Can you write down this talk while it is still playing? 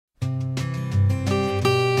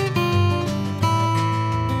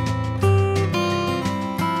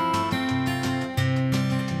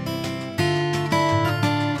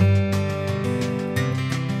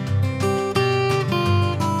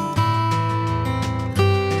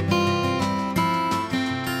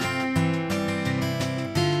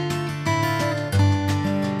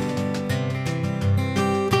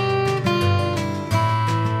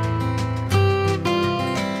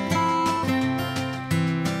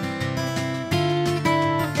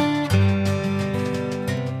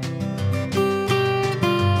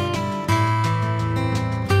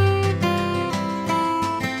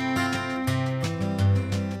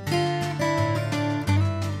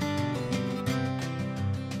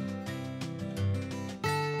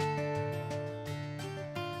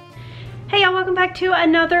y'all, welcome back to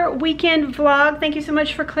another weekend vlog. Thank you so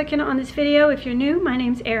much for clicking on this video. If you're new, my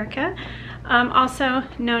name's Erica, also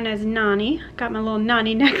known as Nani. Got my little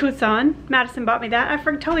Nani necklace on. Madison bought me that. I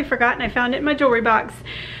totally forgot and I found it in my jewelry box.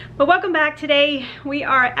 But welcome back. Today we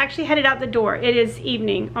are actually headed out the door. It is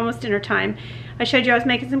evening, almost dinner time. I showed you I was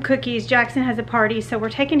making some cookies. Jackson has a party, so we're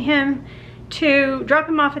taking him to drop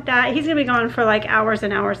him off at that. He's gonna be gone for like hours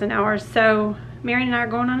and hours and hours. So Marion and I are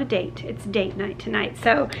going on a date. It's date night tonight.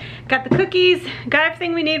 So got the cookies, got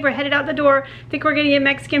everything we need. We're headed out the door. Think we're gonna get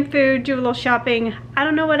Mexican food, do a little shopping. I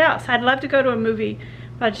don't know what else. I'd love to go to a movie,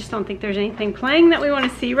 but I just don't think there's anything playing that we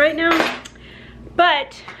want to see right now.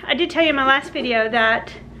 But I did tell you in my last video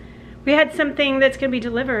that we had something that's gonna be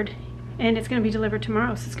delivered, and it's gonna be delivered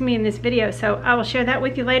tomorrow. So it's gonna be in this video. So I will share that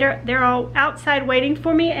with you later. They're all outside waiting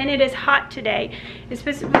for me, and it is hot today. It's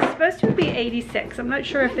supposed to be 86. I'm not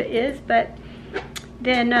sure if it is, but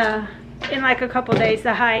then in like a couple days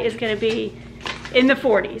the high is going to be in the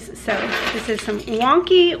 40s. So this is some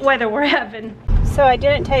wonky weather we're having. So I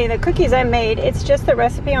didn't tell you the cookies I made. It's just the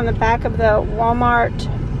recipe on the back of the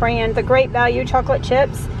Walmart brand, the Great Value chocolate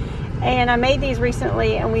chips, and I made these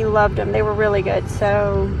recently and we loved them. They were really good,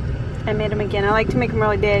 so I made them again. I like to make them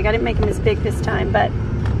really big. I didn't make them as big this time, but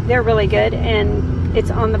they're really good and it's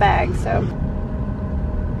on the bag. So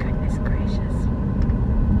goodness gracious.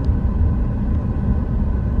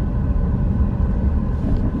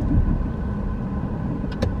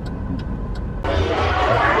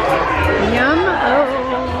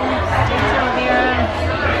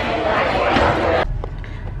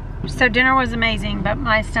 So dinner was amazing, but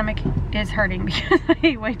my stomach is hurting because I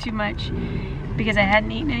ate way too much because I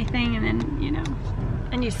hadn't eaten anything, and then, you know,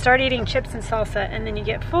 and you start eating chips and salsa and then you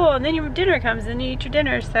get full and then your dinner comes and you eat your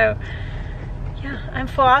dinner. So yeah, I'm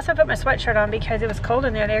full. I also put my sweatshirt on because it was cold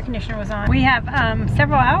in there. The air conditioner was on. We have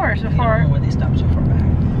several hours before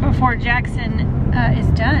Jackson is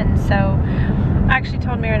done. So I actually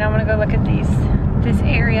told Marion I want to go look at this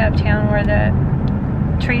area of town where the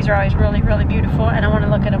trees are always really, really beautiful, and I want to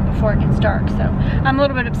look at them before it gets dark. So I'm a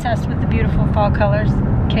little bit obsessed with the beautiful fall colors,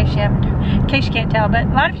 in case you can't tell. But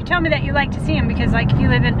a lot of you tell me that you like to see them because, like, if you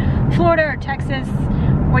live in Florida or Texas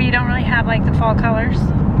where you don't really have like the fall colors,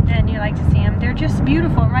 then you like to see them. They're just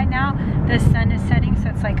beautiful. Right now the sun is setting, so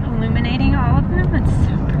it's like illuminating all of them. It's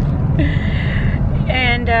so pretty.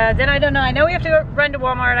 And then I don't know. I know we have to go run to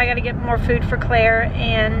Walmart. I got to get more food for Claire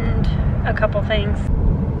and a couple things.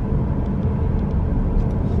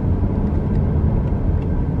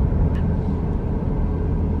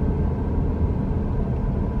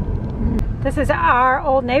 This is our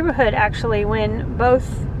old neighborhood, actually. When both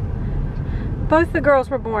the girls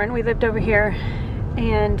were born, we lived over here,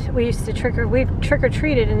 and we used to we've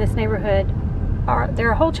trick-or-treated in this neighborhood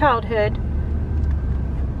their whole childhood.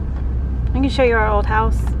 I can show you our old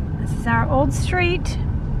house. This is our old street.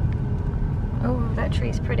 Oh, that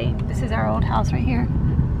tree's pretty. This is our old house right here.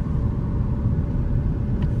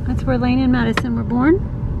 That's where Lane and Madison were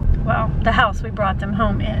born. Well, the house we brought them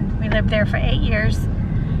home in. We lived there for 8 years.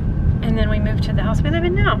 And then we moved to the house we live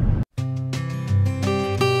in now.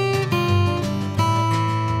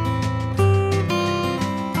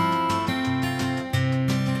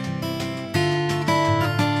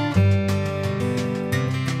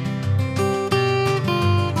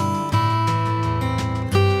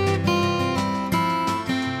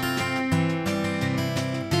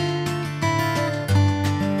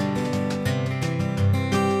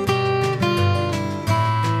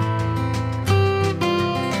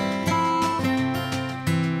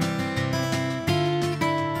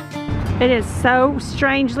 It is so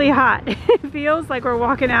strangely hot. It feels like we're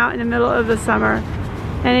walking out in the middle of the summer,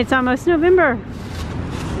 and it's almost November.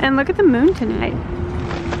 And look at the moon tonight.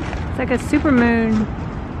 It's like a super moon.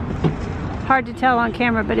 Hard to tell on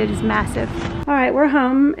camera, but it is massive. All right, we're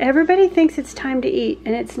home. Everybody thinks it's time to eat,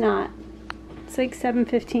 and it's not. It's like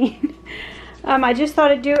 7:15. I just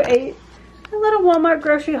thought I'd do a little Walmart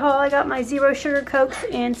grocery haul. I got my 0 sugar Cokes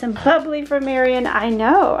and some bubbly for Marion. I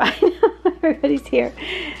know, everybody's here.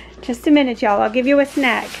 Just a minute, y'all. I'll give you a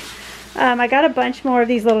snack. I got a bunch more of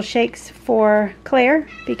these little shakes for Claire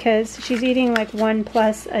because she's eating like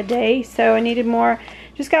 1+ a day, so I needed more.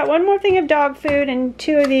 Just got one more thing of dog food and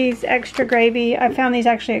 2 of these extra gravy. I found these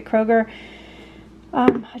actually at Kroger.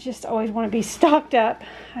 I just always want to be stocked up.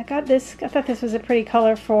 I got this. I thought this was a pretty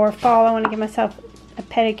color for fall. I want to give myself a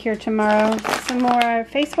pedicure tomorrow. Some more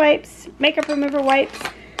face wipes, makeup remover wipes,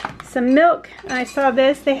 some milk. I saw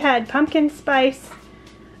this. They had pumpkin spice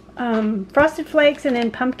Frosted Flakes, and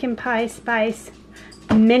then pumpkin pie spice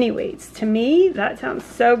mini wheats. To me, that sounds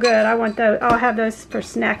so good. I want those. I'll have those for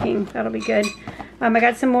snacking. That'll be good. I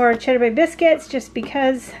got some more Cheddar Bay biscuits just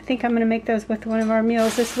because I think I'm going to make those with one of our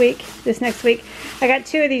meals this next week. I got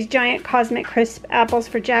 2 of these giant Cosmic Crisp apples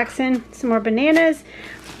for Jackson. Some more bananas.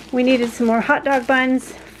 We needed some more hot dog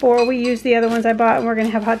buns. 4, we used the other ones I bought, and we're going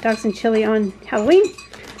to have hot dogs and chili on Halloween.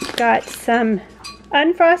 Got some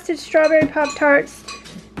unfrosted strawberry Pop-Tarts.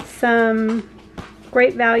 Some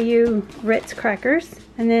Great Value Ritz crackers.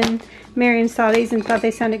 And then Marion saw these and thought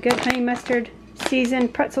they sounded good. Honey mustard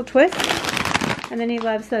seasoned pretzel twist. And then he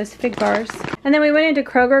loves those fig bars. And then we went into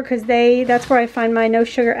Kroger because that's where I find my no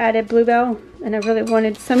sugar added Bluebell. And I really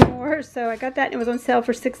wanted some more, so I got that. And it was on sale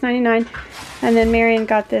for $6.99. And then Marion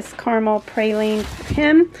got this caramel praline for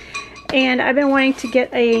him. And I've been wanting to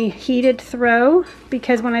get a heated throw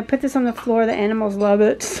because when I put this on the floor, the animals love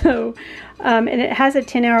it. So, and it has a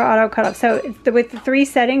 10-hour auto cutoff. So with the 3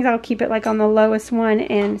 settings, I'll keep it like on the lowest one.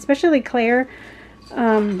 And especially Claire,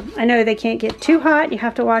 I know they can't get too hot. You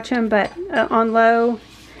have to watch them, but on low,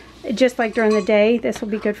 just like during the day, this will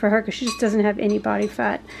be good for her because she just doesn't have any body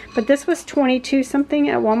fat. But this was $22 something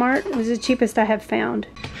at Walmart. It was the cheapest I have found.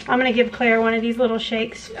 I'm gonna give Claire one of these little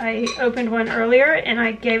shakes. I opened one earlier and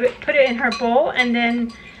I put it in her bowl, and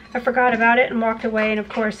then I forgot about it and walked away. And of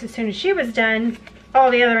course, as soon as she was done,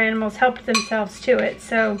 all the other animals helped themselves to it.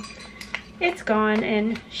 So it's gone,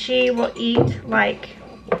 and she will eat like,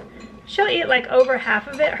 she'll eat like over half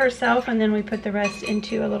of it herself, and then we put the rest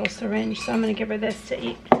into a little syringe. So I'm going to give her this to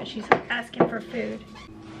eat because she's asking for food.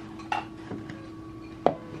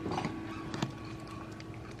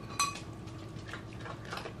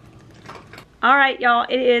 All right, y'all,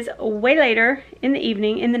 it is way later in the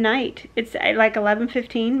evening, in the night. It's like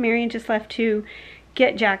 11:15. Marion just left to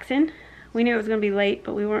get Jackson. We knew it was going to be late,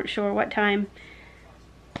 but we weren't sure what time.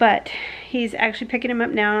 But he's actually picking him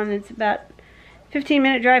up now, and it's about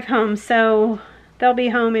 15-minute drive home, so they'll be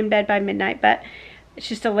home in bed by midnight. But it's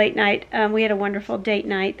just a late night. We had a wonderful date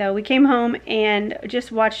night, though. We came home and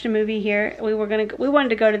just watched a movie here. We wanted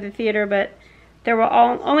to go to the theater, but there were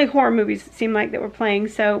only horror movies, it seemed like, that were playing.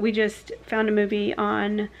 So we just found a movie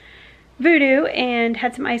on Vudu and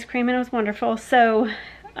had some ice cream, and it was wonderful. So,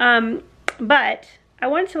 but I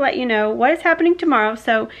wanted to let you know what is happening tomorrow.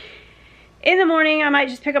 So in the morning, I might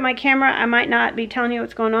just pick up my camera. I might not be telling you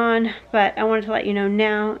what's going on, but I wanted to let you know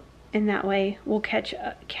now, and that way we'll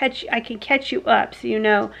I can catch you up so you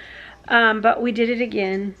know. But we did it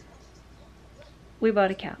again. We bought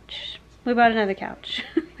a couch. We bought another couch.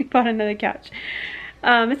 We bought another couch.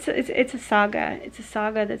 It's a saga. It's a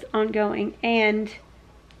saga that's ongoing, and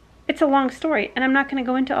it's a long story, and I'm not going to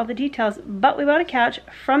go into all the details, but we bought a couch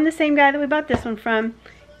from the same guy that we bought this one from.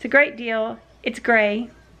 It's a great deal. It's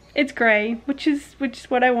gray. It's gray, which is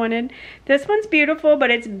what I wanted. This one's beautiful,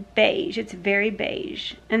 but it's beige. It's very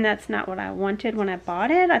beige, and that's not what I wanted when I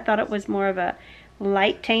bought it. I thought it was more of a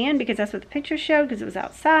light tan because that's what the picture showed, because it was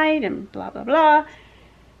outside and blah, blah, blah.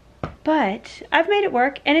 But I've made it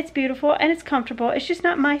work, and it's beautiful, and it's comfortable. It's just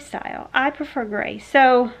not my style. I prefer gray.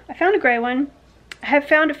 So I found a gray one. I have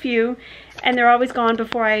found a few, and they're always gone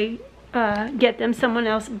before I get them. Someone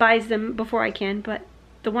else buys them before I can, but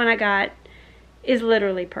the one I got is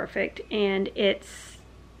literally perfect, and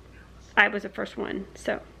I was the first one.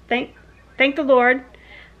 So thank the Lord.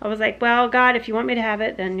 I was like, well, God, if you want me to have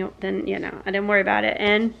it, then you know, I didn't worry about it,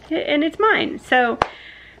 and it's mine. So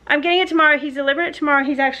I'm getting it tomorrow. He's delivering it tomorrow.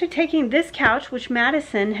 He's actually taking this couch, which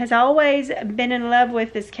Madison has always been in love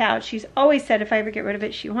with. This couch, she's always said if I ever get rid of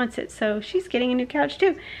it, she wants it. So she's getting a new couch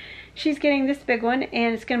too. She's getting this big one,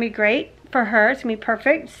 and it's gonna be great for her. It's gonna be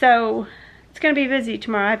perfect. So it's gonna be busy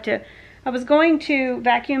tomorrow. I was going to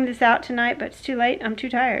vacuum this out tonight, but it's too late. I'm too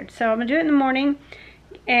tired. So I'm gonna do it in the morning,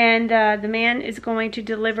 and the man is going to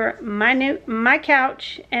deliver my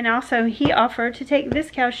couch, and also he offered to take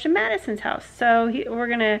this couch to Madison's house. So we're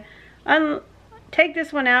gonna take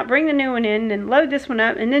this one out, bring the new one in, and load this one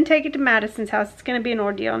up, and then take it to Madison's house. It's gonna be an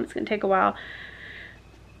ordeal, and it's gonna take a while.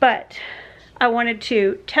 But I wanted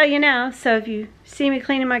to tell you now, so if you see me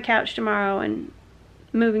cleaning my couch tomorrow and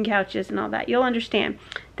moving couches and all that, you'll understand.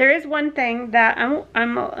 There is one thing that I'm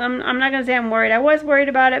not gonna say I'm worried. I was worried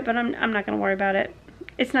about it, but I'm not gonna worry about it.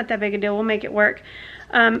 It's not that big a deal. We'll make it work.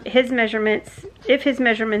 His measurements, if his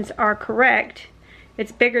measurements are correct,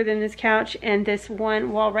 it's bigger than this couch, and this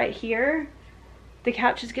one wall right here, the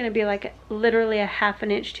couch is gonna be like literally a ½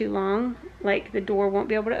 an inch too long. Like the door won't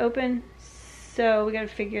be able to open. So we gotta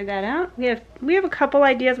figure that out. We have a couple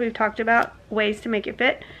ideas we've talked about, ways to make it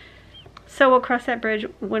fit. So we'll cross that bridge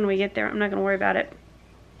when we get there. I'm not gonna worry about it,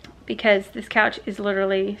 because this couch is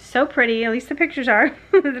literally so pretty. At least the pictures are.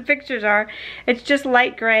 The pictures are. It's just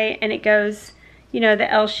light gray, and it goes, you know, the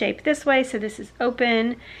L shape this way. So this is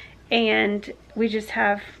open, and we just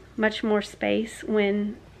have much more space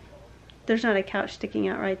when there's not a couch sticking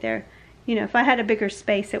out right there. You know, if I had a bigger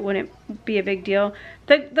space, it wouldn't be a big deal.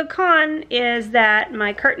 The con is that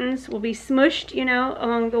my curtains will be smushed, you know,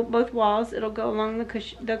 along both walls. It'll go along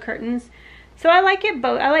the curtains. So I like it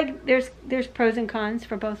both. I like, there's pros and cons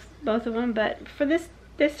for both of them. But for this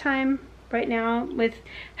time right now, with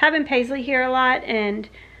having Paisley here a lot and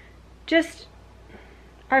just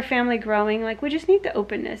our family growing, like, we just need the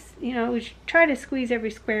openness. You know, we try to squeeze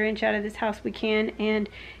every square inch out of this house we can, and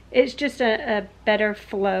it's just a better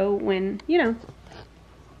flow when, you know,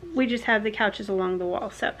 we just have the couches along the wall.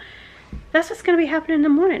 So that's what's going to be happening in the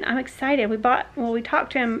morning. I'm excited. We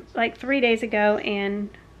talked to him like 3 days ago and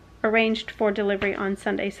arranged for delivery on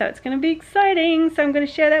Sunday. So it's going to be exciting. So I'm going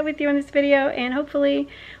to share that with you in this video, and hopefully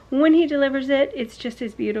when he delivers it, it's just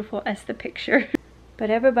as beautiful as the picture. But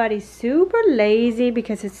everybody's super lazy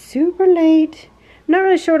because it's super late. I'm not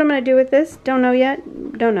really sure what I'm going to do with this. Don't know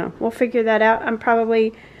yet. Don't know. We'll figure that out. I'm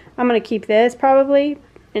going to keep this probably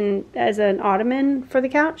as an ottoman for the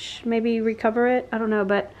couch. Maybe recover it. I don't know.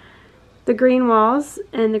 But the green walls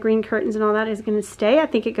and the green curtains and all that is going to stay. I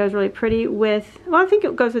think it goes really pretty with, well, I think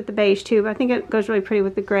it goes with the beige too, but I think it goes really pretty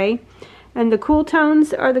with the gray. And the cool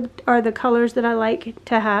tones are the colors that I like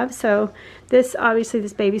to have. So this, obviously,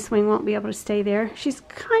 this baby swing won't be able to stay there. She's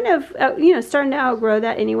kind of, you know, starting to outgrow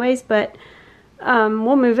that anyways, but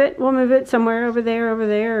we'll move it. We'll move it somewhere over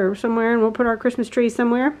there, or somewhere, and we'll put our Christmas tree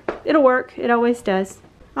somewhere. It'll work. It always does.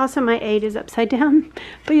 Also, my 8 is upside down.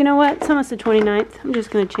 But you know what? It's almost the 29th. I'm just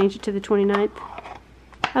going to change it to the 29th.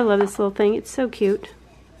 I love this little thing. It's so cute.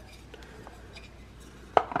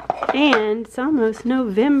 And it's almost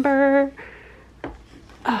November.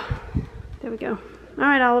 Oh, there we go. All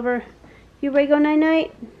right, Oliver. You ready to go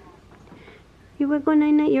night-night? You ready to go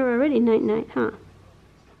night-night? You're already night-night, huh?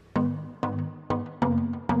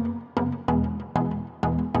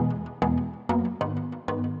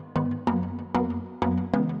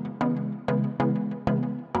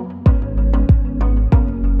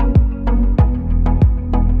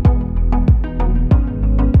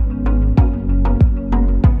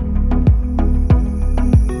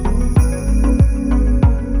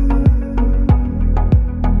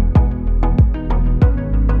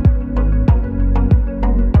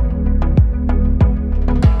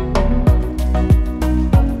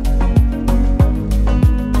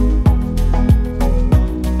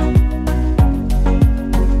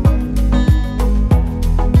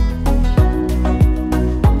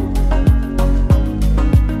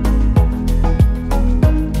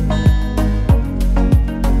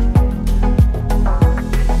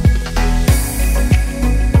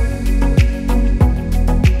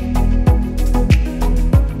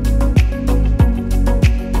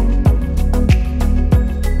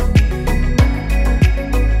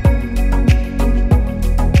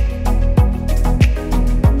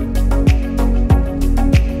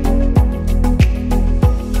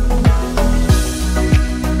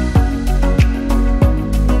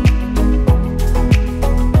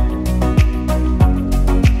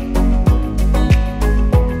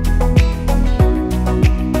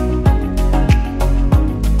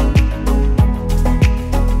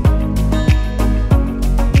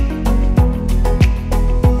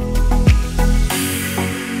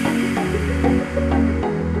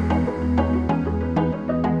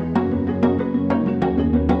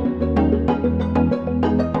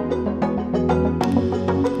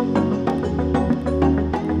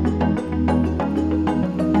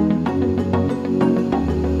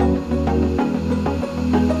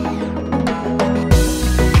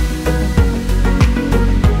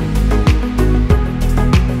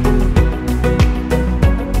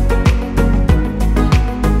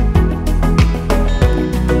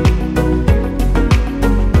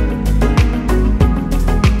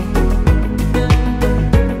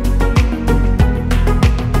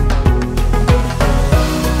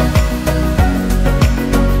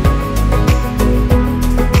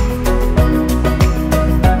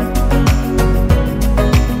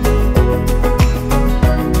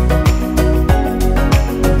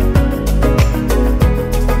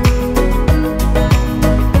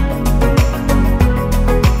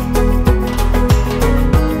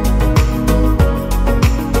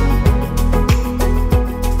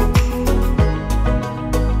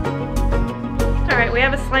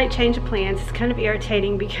 Change of plans. It's kind of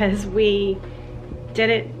irritating because we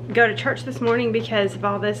didn't go to church this morning because of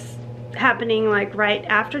all this happening like right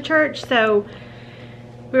after church. So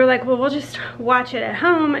we were like, well, we'll just watch it at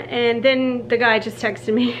home. And then the guy just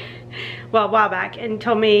texted me, well, a while back, and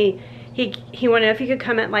told me he wanted to know if he could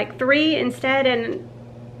come at like 3 instead. And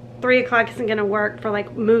 3 o'clock isn't gonna work for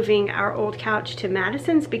like moving our old couch to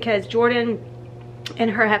Madison's because Jordan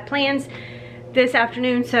and her have plans this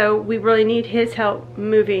afternoon, so we really need his help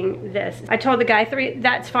moving this. I told the guy 3,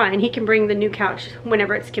 that's fine, he can bring the new couch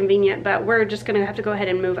whenever it's convenient, but we're just gonna have to go ahead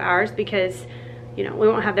and move ours because, you know, we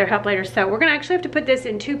won't have their help later. So we're gonna actually have to put this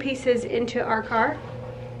in 2 pieces into our car,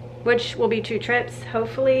 which will be 2 trips.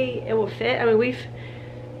 Hopefully it will fit. I mean,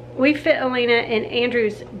 we fit Elena and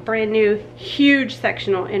Andrew's brand new huge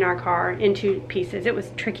sectional in our car in 2 pieces. It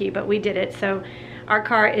was tricky, but we did it. So our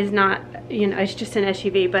car is not, you know, it's just an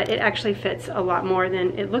SUV, but it actually fits a lot more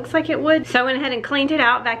than it looks like it would. So I went ahead and cleaned it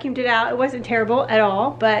out, vacuumed it out. It wasn't terrible at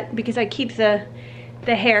all, but because I keep the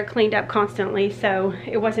hair cleaned up constantly, so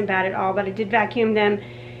it wasn't bad at all. But I did vacuum them,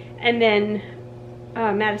 and then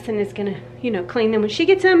Madison is gonna, you know, clean them when she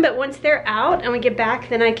gets them. But once they're out and we get back,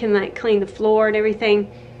 then I can like clean the floor and everything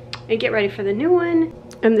and get ready for the new one.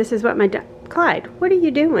 And this is what my Clyde, what are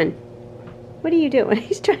you doing? What are you doing?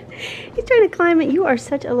 He's trying to climb it. You are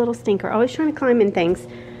such a little stinker, always trying to climb in things.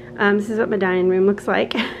 This is what my dining room looks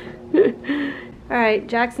like. All right,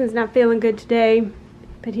 Jackson's not feeling good today,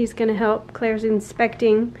 but he's gonna help. Claire's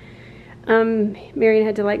inspecting. Marion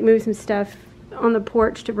had to like move some stuff on the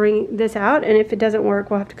porch to bring this out, and if it doesn't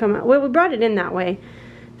work, we'll have to come out. Well, we brought it in that way.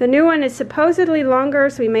 The new one is supposedly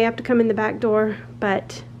longer, so we may have to come in the back door,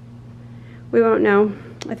 but we won't know.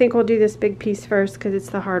 I think we'll do this big piece first because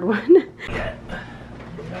it's the hard one.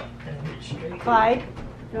 Clyde,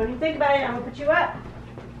 don't even think about it. I'm gonna put you up.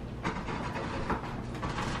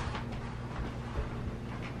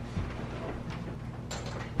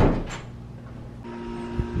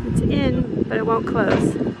 It's in, but it won't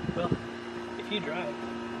close. Well, if you drive.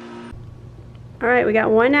 All right, we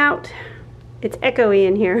got one out. It's echoey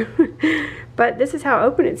in here. But this is how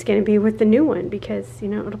open it's gonna be with the new one because, you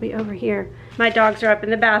know, it'll be over here. My dogs are up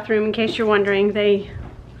in the bathroom, in case you're wondering. They,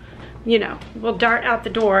 you know, will dart out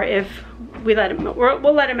the door if we let them,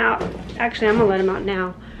 we'll let them out. Actually, I'm gonna let them out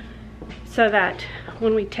now so that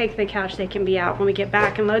when we take the couch, they can be out. When we get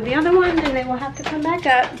back and load the other one, then they will have to come back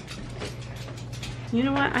up. You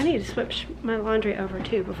know what? I need to switch my laundry over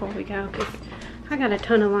too before we go because I got a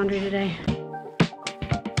ton of laundry today.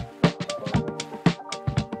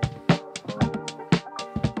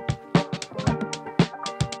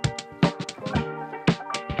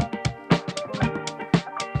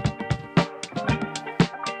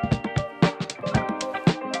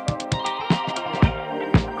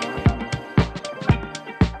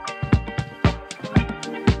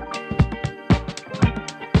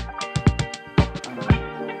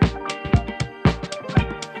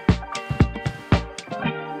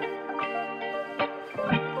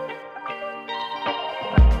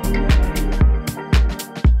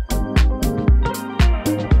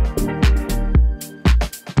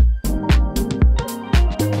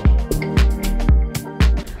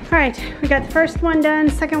 Alright, we got the first one done,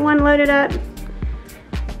 second one loaded up,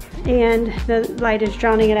 and the light is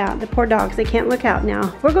drowning it out. The poor dogs, they can't look out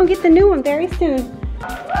now. We're gonna get the new one very soon.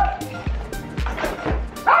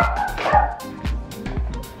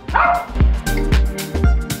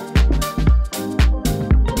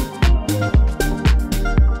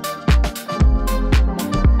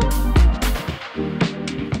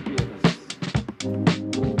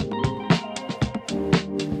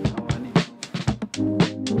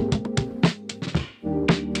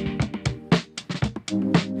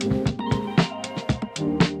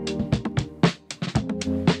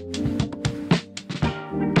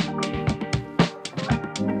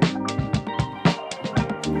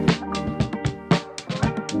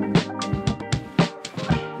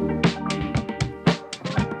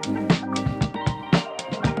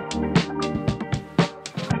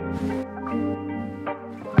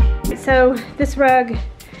 So this rug,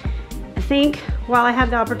 I think while I have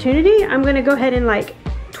the opportunity, I'm gonna go ahead and like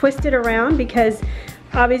twist it around because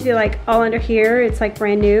obviously like all under here, it's like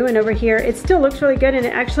brand new, and over here, it still looks really good and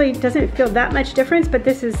it actually doesn't feel that much difference, but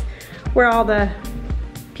this is where all the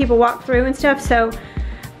people walk through and stuff. So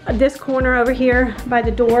this corner over here by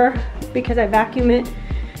the door, because I vacuum it,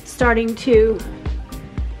 starting to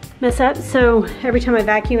mess up. So every time I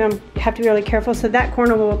vacuum, I have to be really careful. So that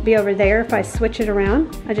corner will be over there if I switch it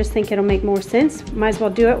around. I just think it'll make more sense. Might as well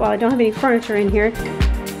do it while I don't have any furniture in here.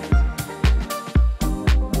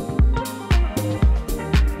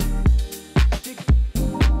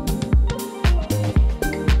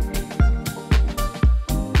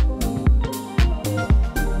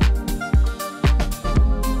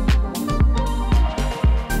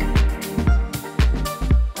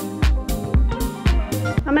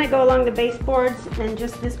 I'm gonna go along the baseboards and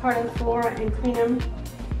just this part of the floor and clean them.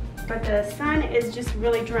 But the sun is just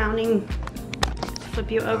really drowning flip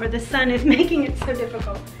you over. The sun is making it so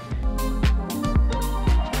difficult.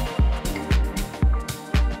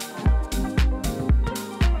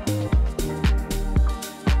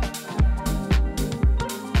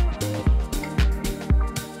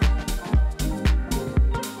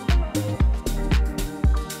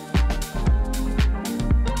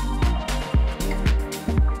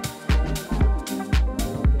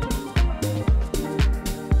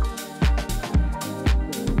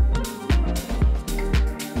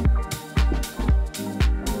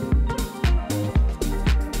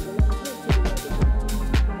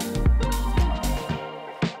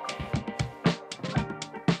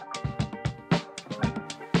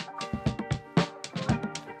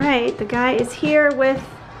 Right, the guy is here with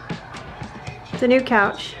the new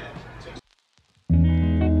couch.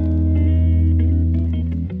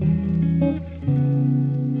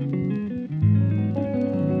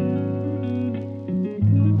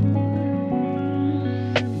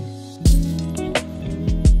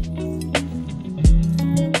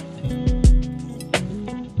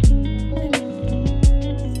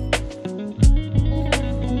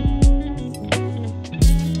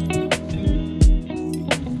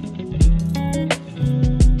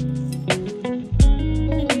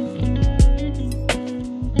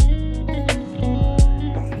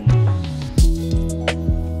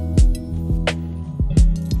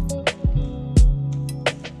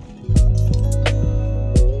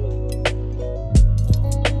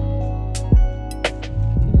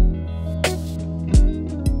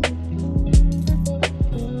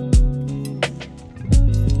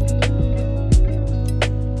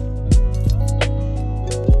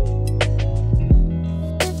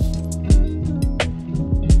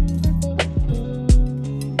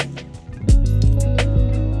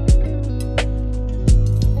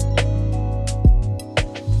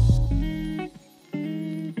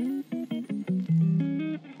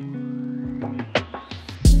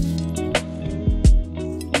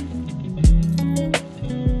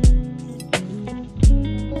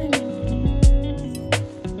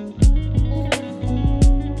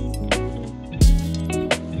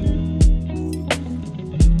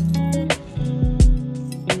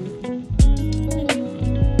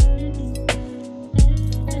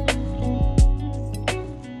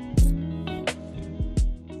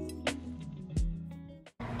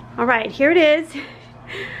 All right, here it is.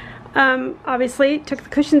 Obviously took the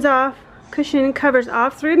cushion covers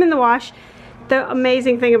off, threw them in the wash. The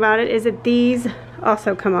amazing thing about it is that these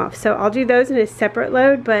also come off, so I'll do those in a separate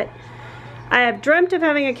load. But I have dreamt of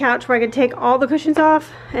having a couch where I could take all the cushions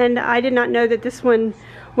off, and I did not know that this one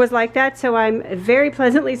was like that, so I'm very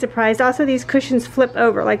pleasantly surprised. Also, these cushions flip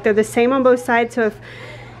over, like they're the same on both sides, so if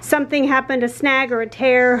something happened, a snag or a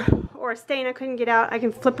tear or a stain I couldn't get out, I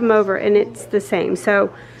can flip them over and it's the same.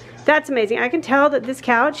 So that's amazing. I can tell that this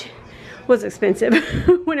couch was expensive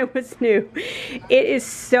when it was new. It is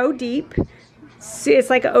so deep. It's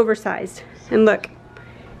like oversized. And look,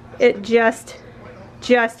 it just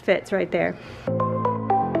fits right there.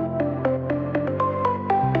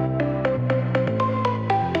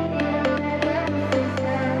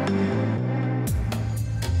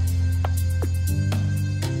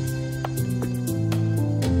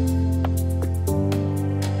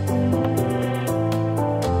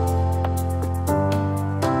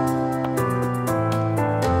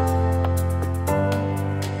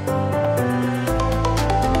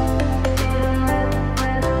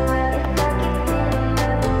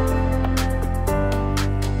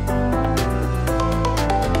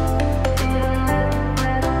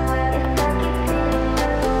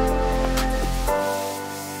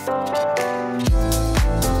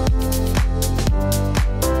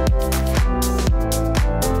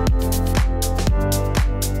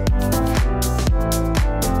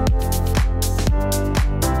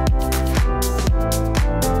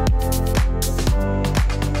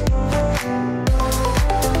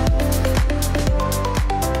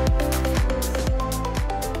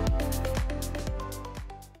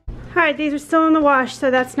 Alright, these are still in the wash, so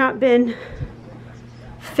that's not been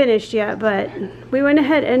finished yet, but we went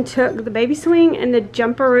ahead and took the baby swing and the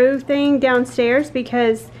jumperoo thing downstairs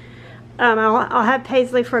because I'll have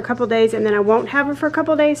Paisley for a couple days and then I won't have her for a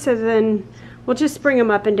couple days, so then we'll just bring them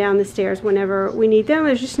up and down the stairs whenever we need them.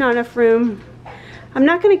 There's just not enough room. I'm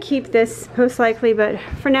not going to keep this most likely, but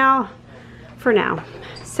for now.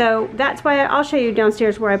 So that's why I'll show you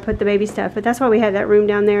downstairs where I put the baby stuff, but that's why we have that room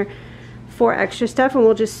down there for extra stuff, and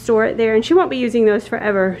we'll just store it there, and she won't be using those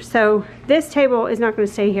forever. So this table is not going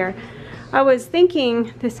to stay here. I was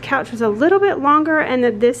thinking this couch was a little bit longer and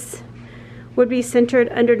that this would be centered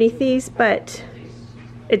underneath these, but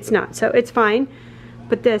it's not, so it's fine.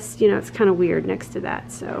 But this, you know, it's kind of weird next to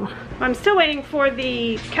that. So I'm still waiting for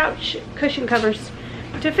the couch cushion covers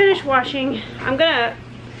to finish washing. I'm gonna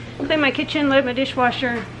clean my kitchen, load my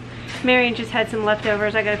dishwasher. Marion just had some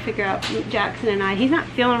leftovers. I gotta figure out Jackson and I. He's not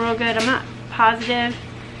feeling real good. I'm not positive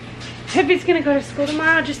if he's gonna go to school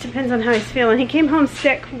tomorrow. It just depends on how he's feeling. He came home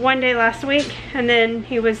sick one day last week, and then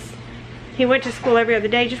he went to school every other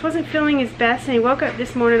day. Just wasn't feeling his best, and he woke up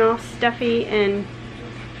this morning all stuffy, and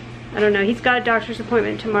I don't know. He's got a doctor's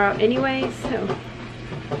appointment tomorrow anyway, so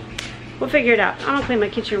we'll figure it out. I'm gonna clean my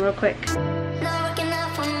kitchen real quick.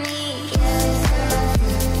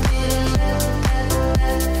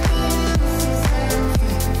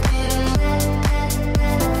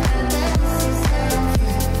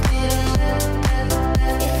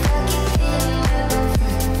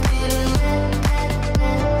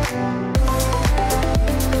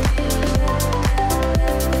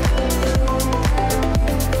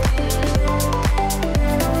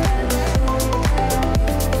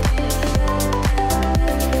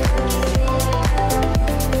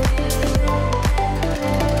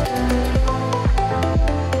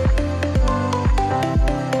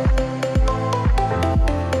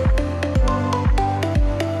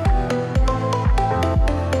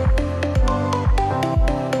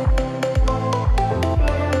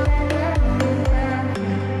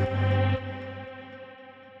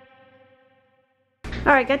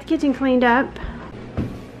 Alright, got the kitchen cleaned up.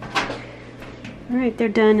 Alright, they're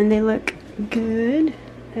done and they look good.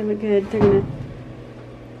 They look good. They're gonna,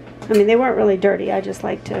 I mean, they weren't really dirty. I just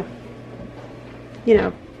like to, you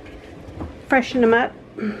know, freshen them up.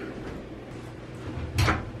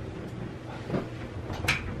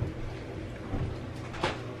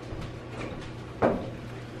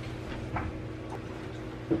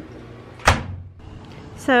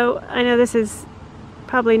 So, I know this is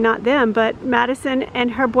probably not them, but Madison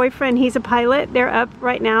and her boyfriend, he's a pilot. They're up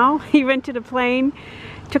right now. He rented a plane,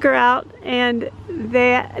 took her out, and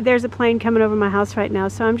there's a plane coming over my house right now.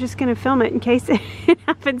 So I'm just gonna film it in case it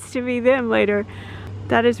happens to be them later.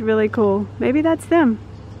 That is really cool. Maybe that's them.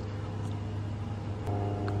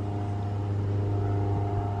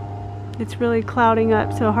 It's really clouding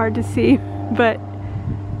up, so hard to see, but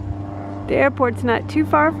the airport's not too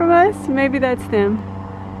far from us. Maybe that's them.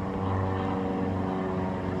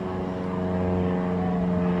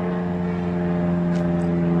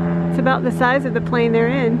 It's about the size of the plane they're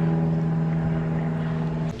in.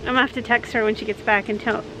 I'm gonna have to text her when she gets back and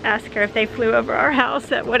ask her if they flew over our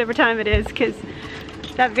house at whatever time it is, because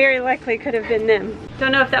that very likely could have been them.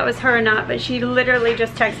 Don't know if that was her or not, but she literally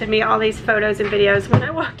just texted me all these photos and videos when I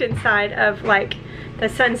walked inside of like the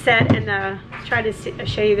sunset and try to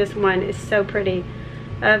show you this one. Is so pretty.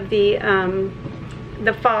 Of the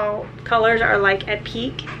fall colors are like at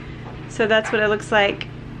peak. So that's what it looks like.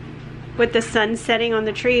 With the sun setting on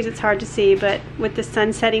the trees, it's hard to see, but with the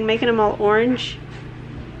sun setting, making them all orange.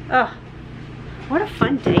 Oh, what a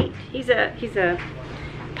fun date. He's a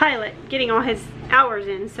pilot, getting all his hours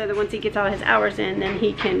in, so that once he gets all his hours in, then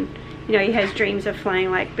he can, you know, he has dreams of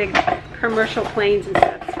flying like big commercial planes and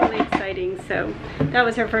stuff. It's really exciting. So that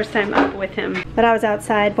was her first time up with him. But I was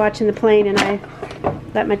outside watching the plane and I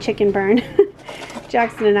let my chicken burn.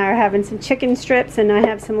 Jackson and I are having some chicken strips, and I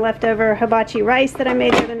have some leftover hibachi rice that I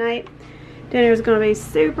made the other night. Dinner is going to be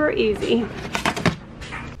super easy.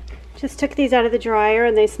 Just took these out of the dryer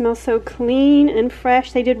and they smell so clean and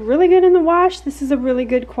fresh. They did really good in the wash. This is a really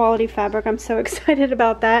good quality fabric. I'm so excited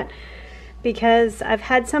about that because I've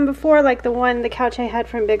had some before, like the couch I had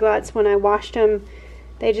from Big Lots. When I washed them,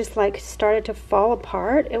 they just like started to fall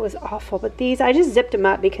apart. It was awful. But these, I just zipped them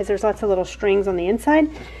up because there's lots of little strings on the inside.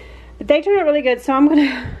 But they turned out really good, so I'm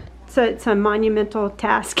gonna, so it's a monumental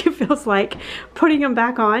task, it feels like, putting them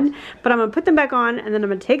back on. But I'm gonna put them back on, and then I'm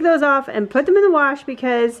gonna take those off and put them in the wash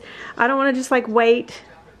because I don't wanna just like wait.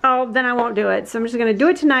 Oh, then I won't do it. So I'm just gonna do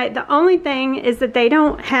it tonight. The only thing is that they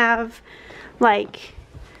don't have, like,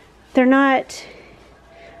 they're not,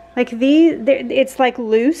 like these, it's like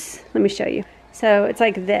loose. Let me show you. So it's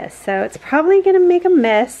like this. So it's probably gonna make a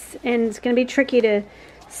mess, and it's gonna be tricky to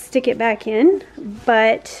stick it back in,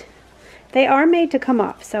 but they are made to come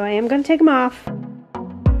off, so I am going to take them off.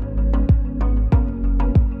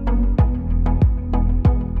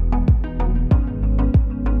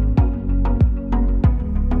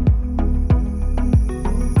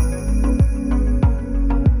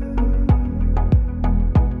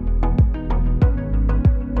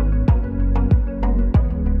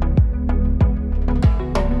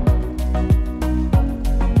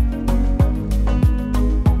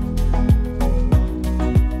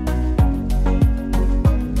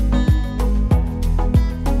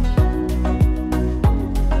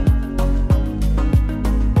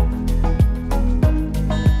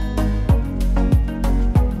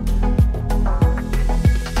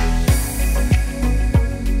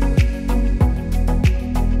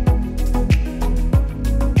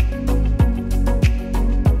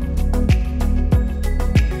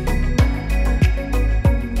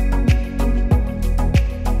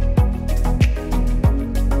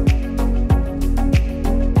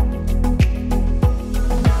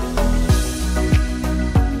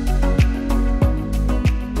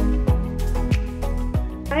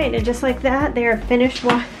 just like that. They are finished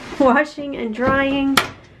washing and drying.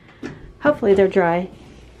 Hopefully they're dry.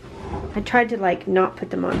 I tried to like not put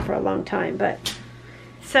them on for a long time, but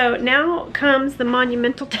so now comes the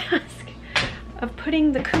monumental task of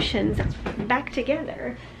putting the cushions back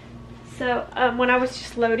together. So when I was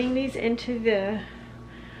just loading these into the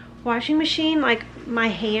washing machine, like my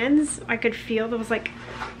hands, I could feel there was like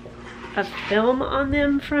a film on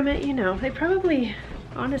them from it. You know, they probably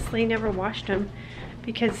honestly never washed them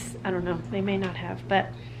because I don't know, they may not have, but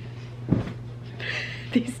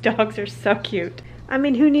these dogs are so cute. I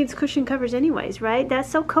mean, who needs cushion covers anyways, right? That's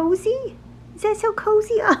so cozy. Is that so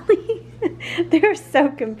cozy, Ollie? They're so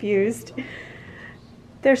confused.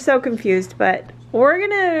 They're so confused, but we're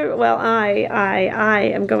gonna, well, I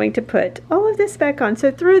am going to put all of this back on. So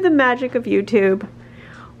through the magic of YouTube,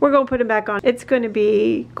 we're gonna put them back on. It's gonna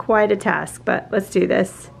be quite a task, but let's do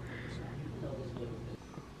this.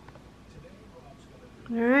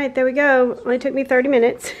 All right, there we go. Only took me 30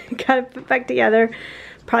 minutes. Got it put back together.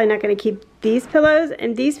 Probably not gonna keep these pillows,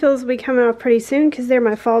 and these pillows will be coming off pretty soon because they're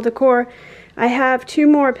my fall decor. I have 2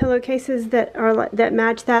 more pillowcases that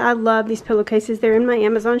match that. I love these pillowcases. They're in my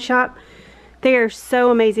Amazon shop. They are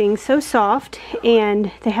so amazing, so soft,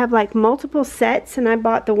 and they have like multiple sets, and I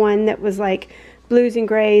bought the one that was like blues and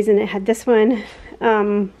grays, and it had this one.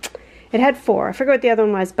 It had 4. I forget what the other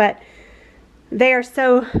one was, but they're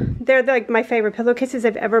like my favorite pillowcases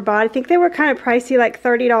I've ever bought. I think they were kind of pricey, like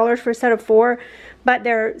 $30 for a set of 4, but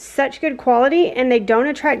they're such good quality and they don't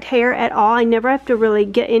attract hair at all. I never have to really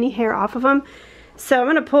get any hair off of them. So I'm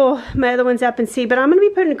gonna pull my other ones up and see, but I'm gonna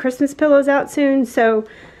be putting Christmas pillows out soon, so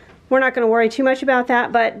we're not gonna worry too much about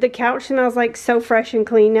that. But the couch smells like so fresh and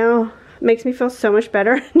clean now. It makes me feel so much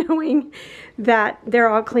better knowing that they're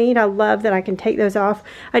all clean. I love that I can take those off.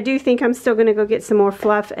 I do think I'm still gonna go get some more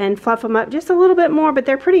fluff and fluff them up just a little bit more, but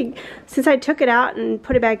they're pretty, since I took it out and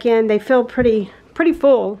put it back in, they feel pretty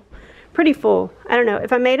full. Pretty full. I don't know.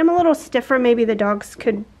 If I made them a little stiffer, maybe the dogs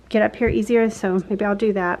could get up here easier, so maybe I'll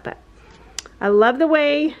do that. But I love the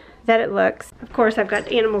way that it looks. Of course, I've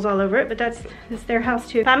got animals all over it, but that's their house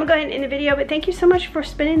too. I'm gonna go ahead and end the video, but thank you so much for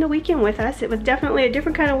spending the weekend with us. It was definitely a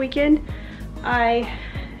different kind of weekend. I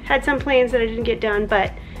had some plans that I didn't get done,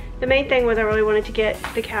 but the main thing was I really wanted to get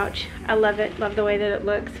the couch. I love it. Love the way that it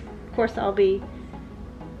looks. Of course, I'll be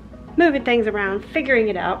moving things around, figuring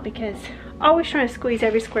it out, because always trying to squeeze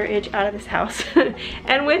every square inch out of this house.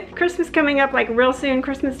 And with Christmas coming up like real soon,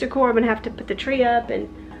 Christmas decor, I'm gonna have to put the tree up, and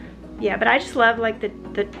yeah, but I just love like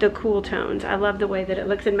the cool tones. I love the way that it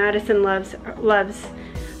looks, and Madison loves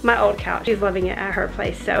my old couch. She's loving it at her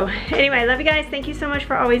place. So anyway, I love you guys. Thank you so much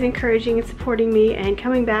for always encouraging and supporting me and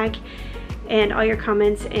coming back, and all your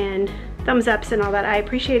comments and thumbs ups and all that. I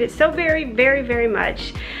appreciate it so very, very, very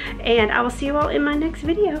much, and I will see you all in my next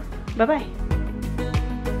video. Bye bye.